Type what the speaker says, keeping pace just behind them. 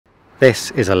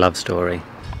This is a love story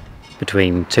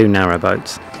between two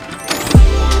narrowboats.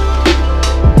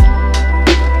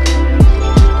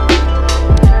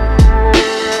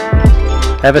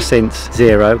 Ever since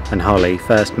Zero and Holly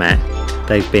first met,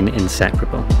 they've been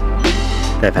inseparable.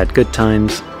 They've had good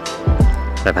times,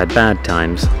 they've had bad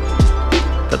times,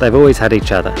 but they've always had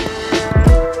each other.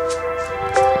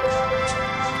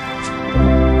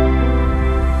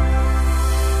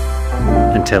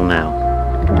 Until now.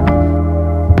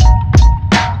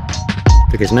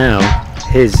 Because now,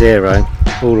 here's Zero,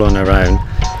 all on her own,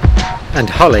 and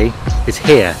Holly is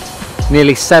here,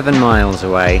 nearly 7 miles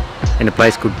away, in a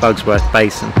place called Bugsworth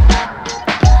Basin.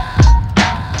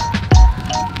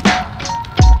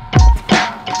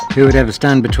 Who would ever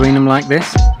stand between them like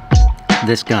this?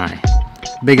 This guy.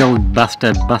 Big old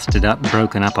busted up,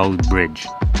 broken up old bridge.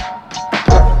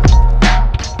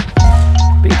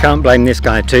 But you can't blame this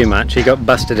guy too much. He got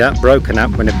busted up, broken up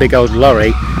when a big old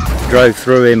lorry drove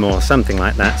through him or something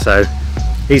like that, so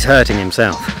he's hurting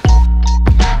himself.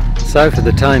 So for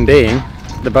the time being,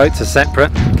 the boats are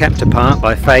separate, kept apart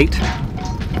by fate,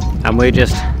 and we're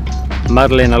just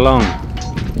muddling along.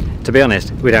 To be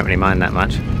honest, we don't really mind that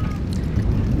much.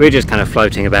 We're just kind of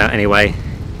floating about anyway.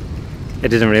 It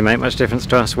doesn't really make much difference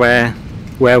to us where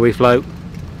we float.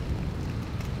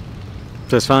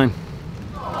 So it's fine.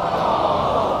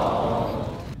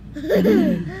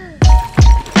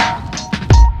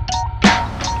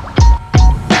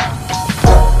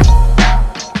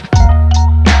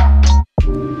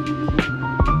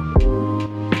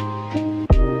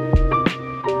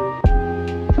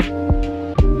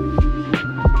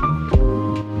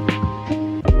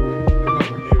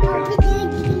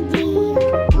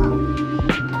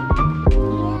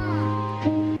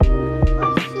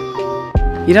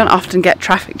 You don't often get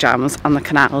traffic jams on the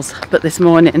canals, but this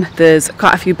morning there's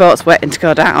quite a few boats waiting to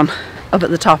go down up at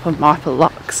the top of Marple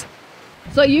Locks.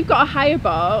 So you've got a hire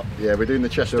boat? Yeah, we're doing the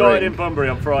Cheshire Started Ring. in Bunbury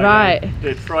on Friday. Right.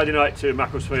 Did Friday night to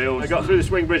Macclesfield. I got through the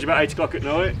swing bridge about 8 o'clock at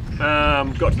night.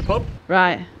 Got to the pub.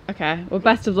 Right, okay. Well,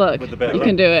 best of luck. With the bit You of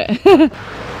can do it.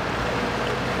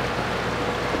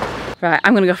 Right,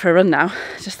 I'm going to go for a run now.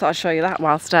 Just thought I'd show you that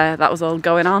whilst that was all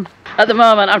going on. At the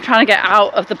moment, I'm trying to get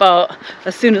out of the boat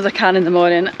as soon as I can in the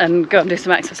morning and go and do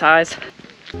some exercise.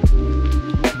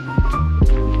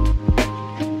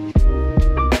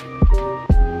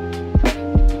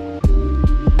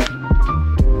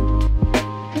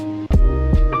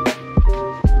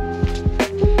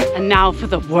 And now for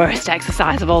the worst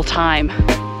exercise of all time.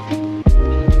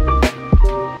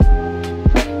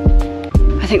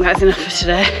 I think that's enough for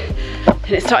today.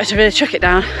 And it started to really chuck it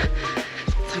down.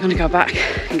 So I'm going to go back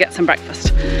and get some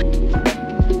breakfast.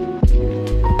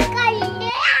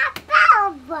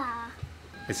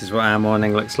 This is what our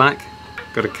morning looks like.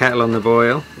 Got a kettle on the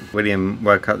boil. William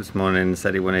woke up this morning and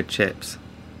said he wanted chips.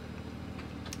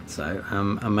 So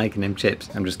I'm making him chips.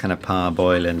 I'm just kind of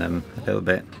parboiling them a little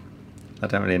bit. I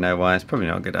don't really know why. It's probably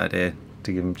not a good idea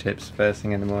to give him chips first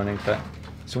thing in the morning, but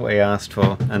it's what he asked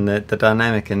for. And the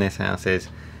dynamic in this house is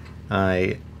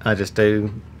I just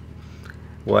do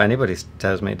what anybody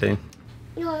tells me to do.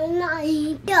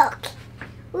 No, duck.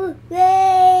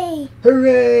 Hooray!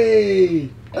 Hooray!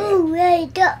 Hooray,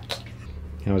 duck.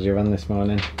 How was your run this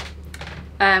morning?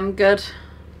 Good.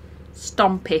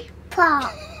 Stompy.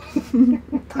 Pop.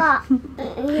 Pop.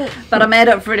 But I made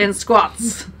up for it in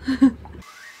squats.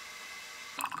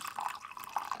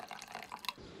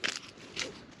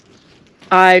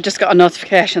 I just got a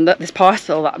notification that this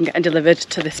parcel that I'm getting delivered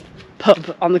to this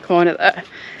pub on the corner there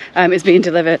is being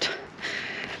delivered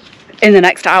in the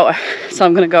next hour. So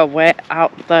I'm going to go wait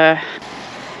out there.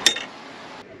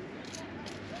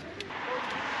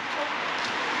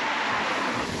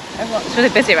 It's really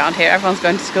busy around here. Everyone's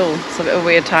going to school. It's a bit of a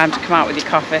weird time to come out with your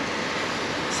coffee,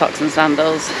 socks and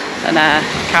sandals and a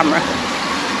camera.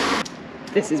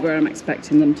 This is where I'm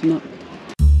expecting them to knock.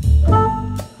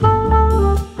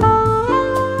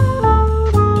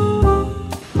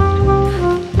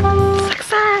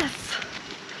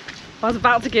 I was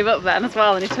about to give up then as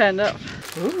well and he turned up.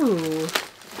 Ooh.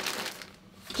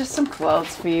 Just some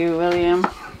clothes for you, William.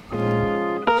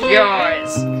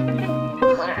 Yours!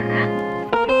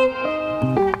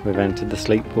 We've entered the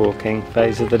sleepwalking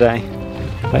phase of the day.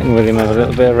 Letting William have a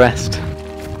little bit of rest.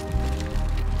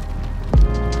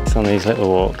 It's on these little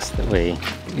walks that we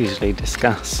usually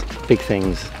discuss big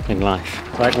things in life.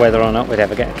 Like whether or not we'd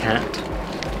ever get a cat.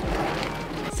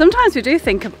 Sometimes we do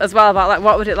think as well about like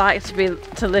what would it like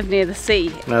to live near the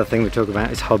sea. Another thing we talk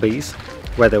about is hobbies,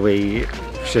 whether we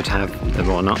should have them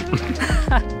or not.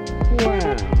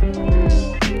 Wow.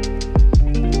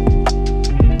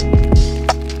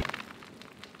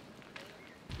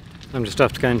 I'm just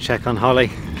off to go and check on Holly.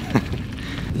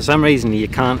 For some reason you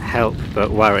can't help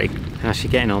but worry. How's she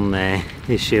getting on there?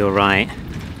 Is she alright?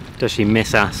 Does she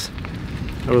miss us?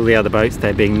 Are all the other boats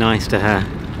there being nice to her?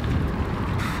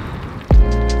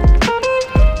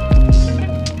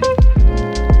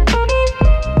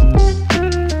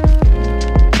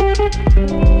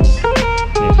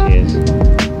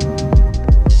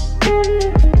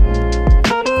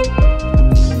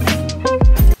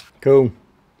 Cool.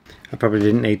 I probably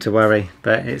didn't need to worry,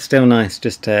 but it's still nice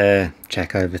just to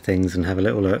check over things and have a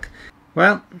little look.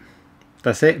 Well,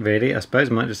 that's it really. I suppose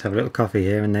I might just have a little coffee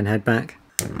here and then head back.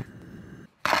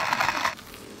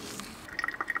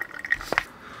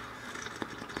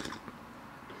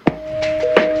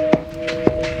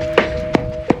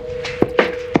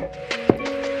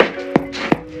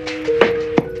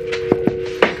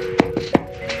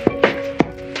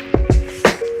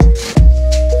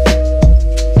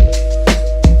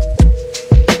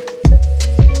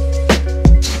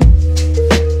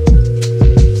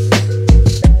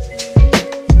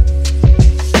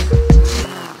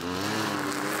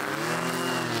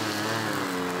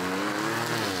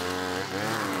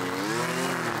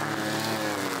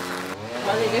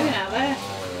 What are they doing out there?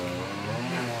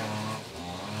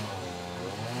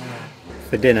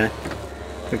 For dinner,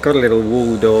 we've got a little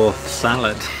Waldorf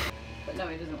salad. But no,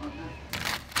 he doesn't want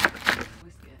that.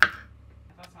 Whiskey.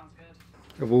 That sounds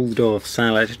good. A Waldorf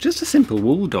salad, just a simple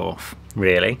Waldorf,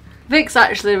 really. Vic's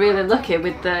actually really lucky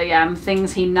with the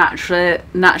things he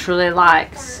naturally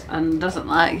likes and doesn't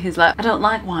like. He's like, I don't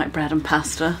like white bread and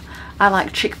pasta. I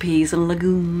like chickpeas and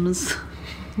legumes.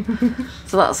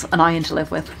 So that's an iron to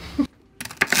live with.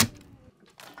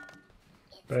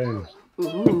 Boom.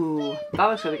 Ooh, that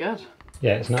looks really good.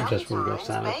 Yeah, it's not just Waldorf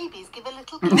salad.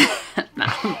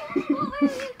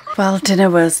 Well, dinner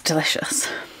was delicious.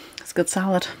 It's good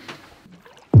salad.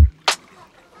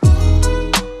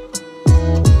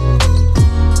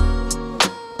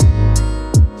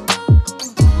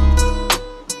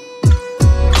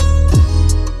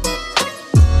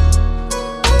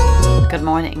 Good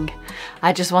morning.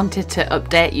 I just wanted to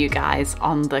update you guys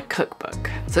on the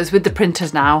cookbook. So it's with the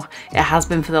printers now. It has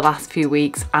been for the last few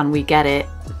weeks and we get it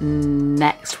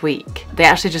next week. They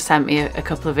actually just sent me a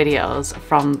couple of videos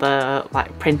from the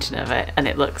printing of it and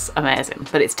it looks amazing.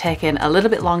 But it's taken a little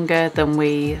bit longer than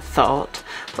we thought,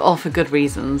 but all for good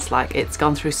reasons. Like, it's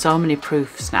gone through so many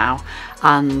proofs now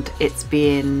and it's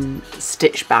being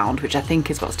stitch bound, which I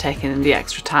think is what's taking the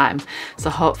extra time. So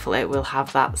hopefully we'll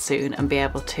have that soon and be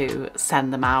able to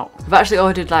send them out. We've actually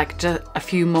ordered just a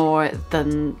few more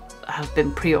than have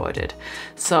been pre-ordered,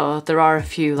 so there are a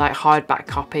few hardback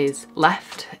copies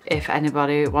left if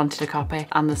anybody wanted a copy,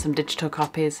 and there's some digital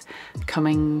copies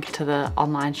coming to the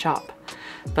online shop.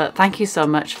 But thank you so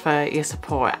much for your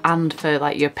support and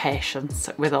for your patience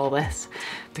with all this,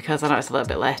 because I know it's a little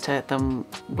bit later than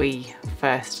we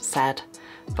first said,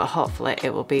 but hopefully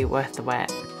it will be worth the wait.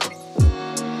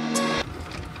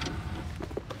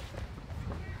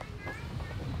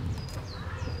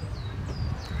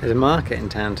 There's a market in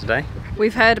town today.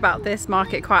 We've heard about this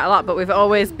market quite a lot, but we've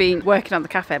always been working on the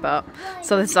cafe boat,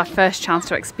 so this is our first chance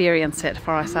to experience it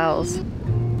for ourselves.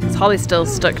 Because Holly's still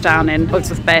stuck down in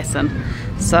Ugsworth Basin,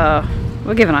 so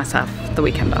we're giving ourselves the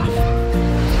weekend off.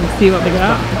 Let's see what they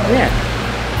got. Yeah.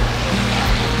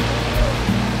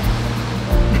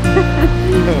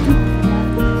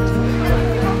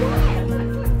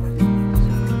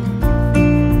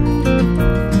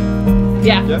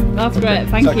 Yeah, that's great,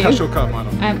 thank you. Cash or card,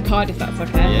 mine? Card if that's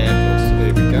okay. Yeah, of course.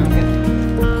 Here we go.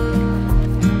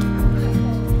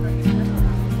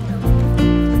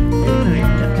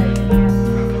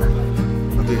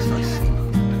 I'll do this nice.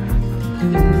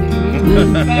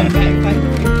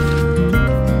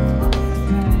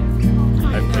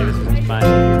 Hopefully this isn't fine.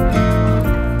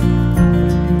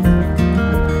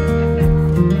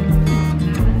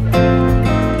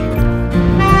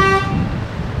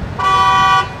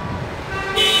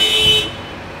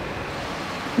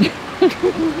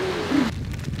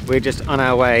 We're just on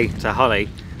our way to Holly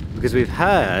because we've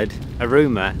heard a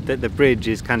rumour that the bridge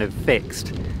is kind of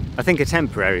fixed. I think a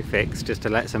temporary fix just to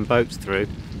let some boats through,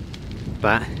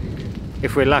 but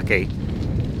if we're lucky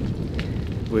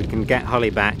we can get Holly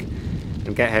back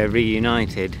and get her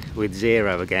reunited with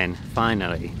Zero again,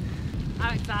 finally.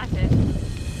 I'm excited.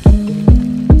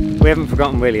 We haven't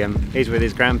forgotten William, he's with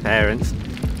his grandparents.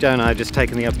 Jo and I have just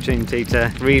taken the opportunity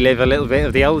to relive a little bit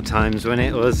of the old times when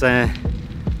it was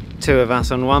two of us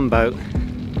on one boat.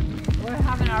 We're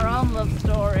having our own love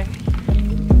story.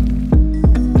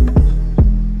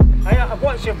 I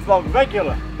watch him vlog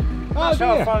regular. That's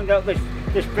how I found out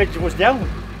this bridge was down.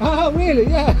 Oh, really?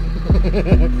 Yeah.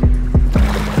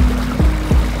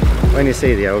 When you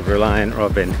see the old Reliant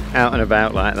Robin out and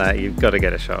about like that, you've got to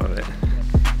get a shot of it.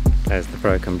 There's the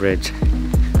broken bridge.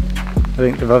 I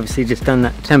think they've obviously just done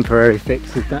that temporary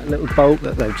fix with that little bolt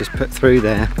that they've just put through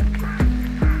there.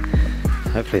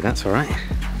 Hopefully that's all right.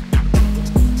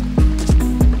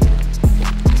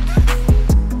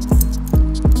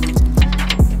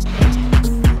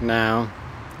 Now,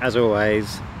 as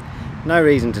always, no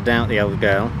reason to doubt the old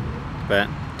girl, but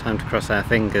time to cross our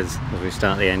fingers as we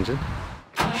start the engine.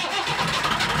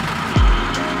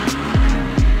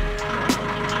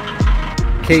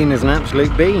 Keen as an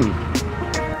absolute bean.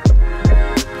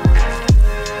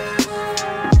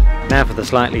 Now for the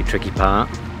slightly tricky part.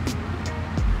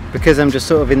 Because I'm just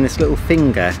sort of in this little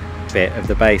finger bit of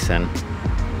the basin,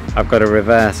 I've got to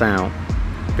reverse out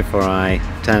before I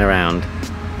turn around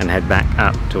and head back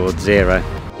up towards zero.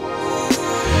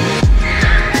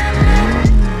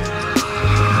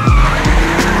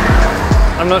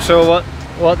 I'm not sure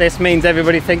what this means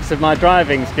everybody thinks of my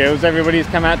driving skills. Everybody's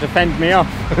come out to fend me off.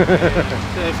 So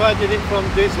if I did it from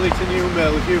Disley to New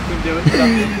Mill, if you can do it,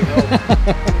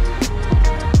 that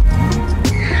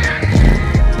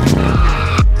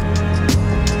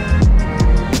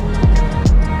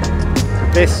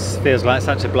This feels like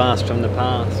such a blast from the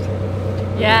past.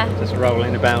 Yeah. Just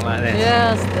rolling about like this.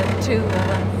 Yes, the two of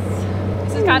us.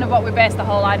 This is kind of what we based the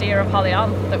whole idea of Holly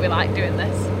on, that we like doing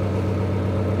this.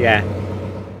 Yeah.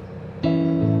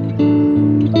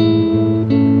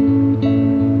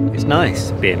 It's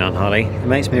nice being on Holly. It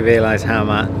makes me realise how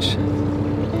much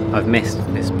I've missed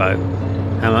this boat.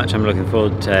 How much I'm looking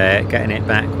forward to getting it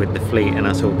back with the fleet and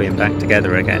us all being back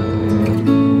together again.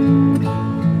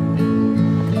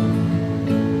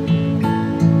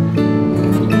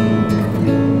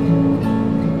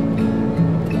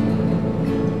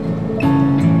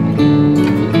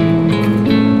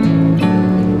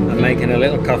 A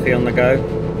little coffee on the go.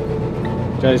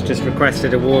 Joe's just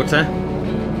requested a water.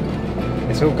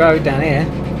 It's all go down here.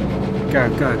 Go,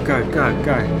 go, go, go,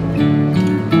 go.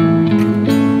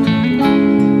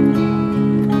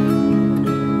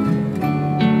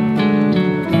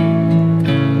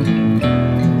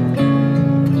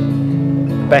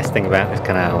 The best thing about this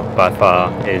canal by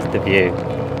far is the view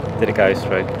that it goes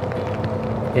through.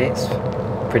 It's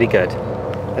pretty good,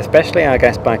 especially I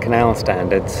guess by canal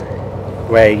standards,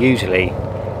 where usually,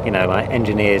 you know, like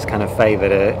engineers kind of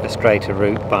favoured a straighter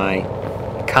route by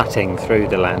cutting through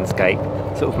the landscape,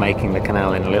 sort of making the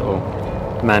canal in a little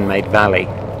man-made valley.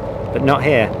 But not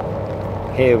here.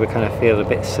 Here we kind of feel a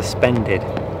bit suspended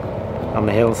on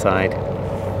the hillside,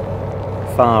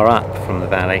 far up from the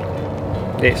valley.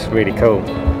 It's really cool.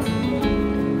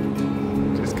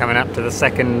 Just coming up to the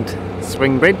second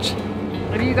swing bridge.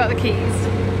 Have you got the keys?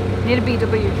 Need a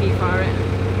BW key for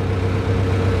it.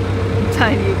 I'm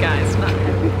telling you guys, not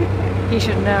him. He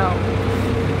should know.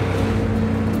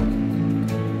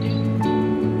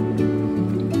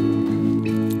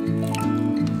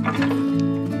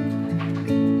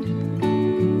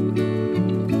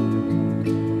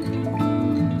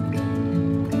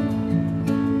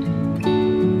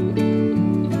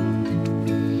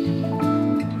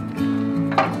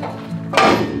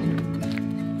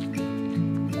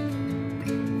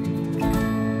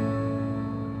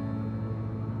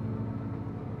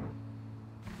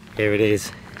 Here it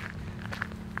is,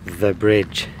 the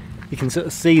bridge. You can sort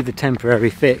of see the temporary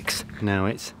fix. Now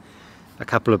it's a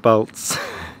couple of bolts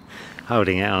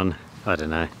holding it on. I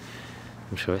don't know.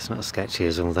 I'm sure it's not as sketchy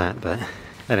as all that, but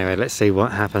anyway, let's see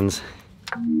what happens.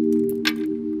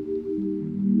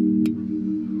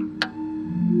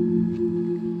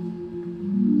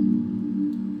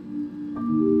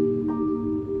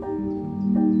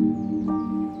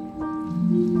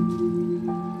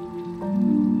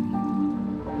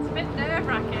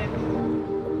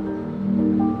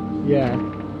 Yeah,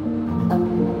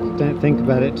 don't think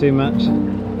about it too much.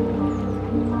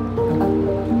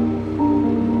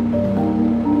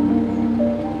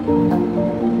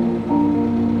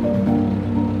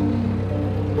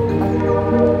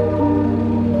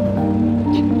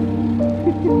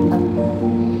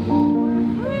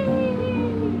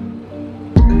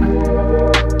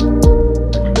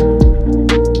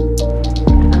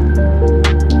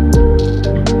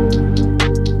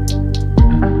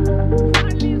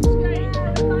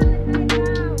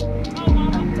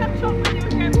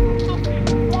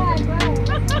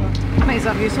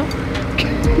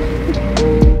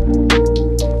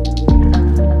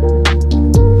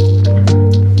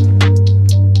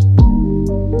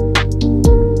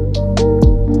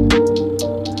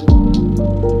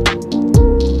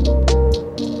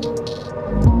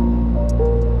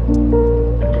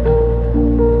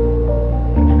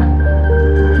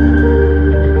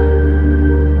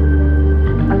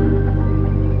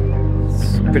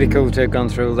 Pretty cool to have gone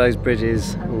through all those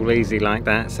bridges all easy like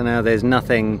that. So now there's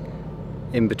nothing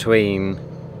in between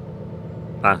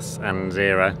us and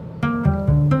zero.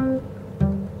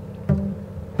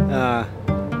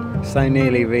 So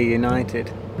nearly reunited.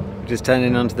 We're just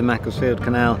turning onto the Macclesfield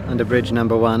Canal under bridge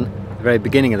number 1, the very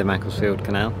beginning of the Macclesfield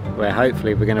Canal, where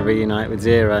hopefully we're going to reunite with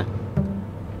zero.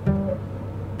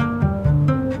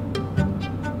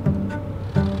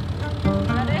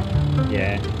 Ready?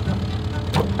 Yeah.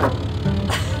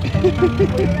 Do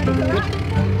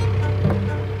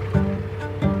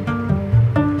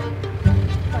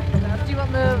you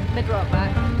want the mid-rope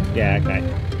back? Yeah, okay.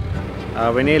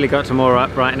 We nearly got to moor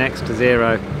up right next to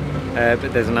zero,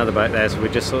 but there's another boat there, so we're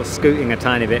just sort of scooting a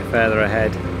tiny bit further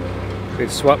ahead.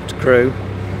 We've swapped crew.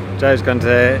 Joe's gone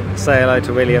to say hello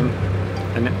to William,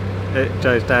 and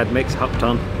Joe's dad, Mick's, hopped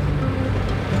on.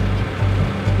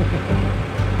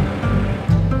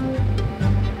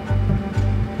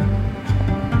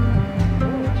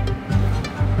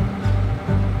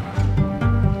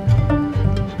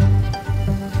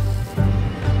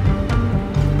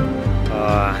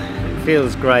 It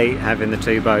feels great having the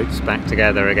two boats back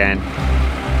together again.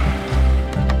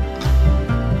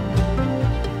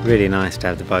 Really nice to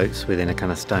have the boats within a kind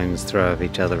of stone's throw of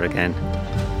each other again.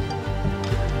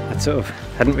 I sort of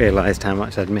hadn't realised how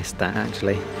much I'd missed that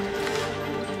actually.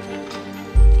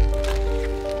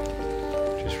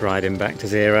 Just riding back to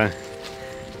zero.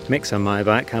 Mick's on my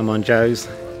bike, I'm on Joe's.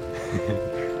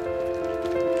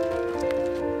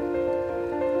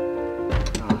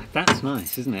 Oh, that's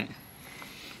nice, isn't it?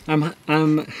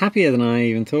 I'm happier than I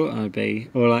even thought I'd be,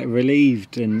 or like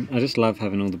relieved, and I just love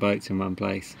having all the boats in one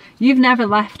place. You've never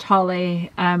left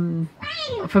Holly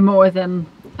for more than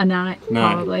a night,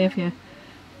 probably, have you?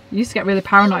 You used to get really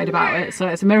paranoid about it, so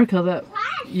it's a miracle that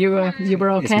you were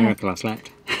okay. It's a miracle I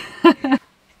slept.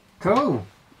 Cool.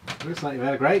 Looks like you've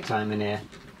had a great time in here.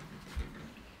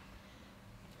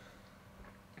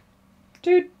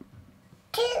 Dude.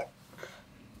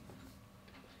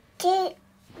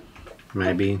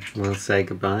 Maybe we'll say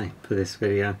goodbye for this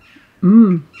video.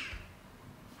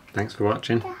 Thanks for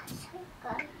watching.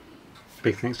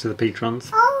 Big thanks to the patrons.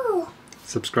 Oh.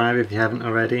 Subscribe if you haven't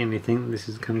already and you think this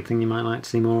is the kind of thing you might like to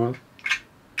see more of.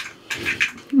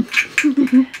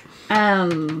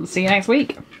 And see you next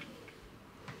week.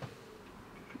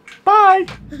 Bye.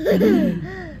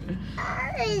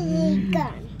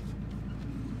 Gone.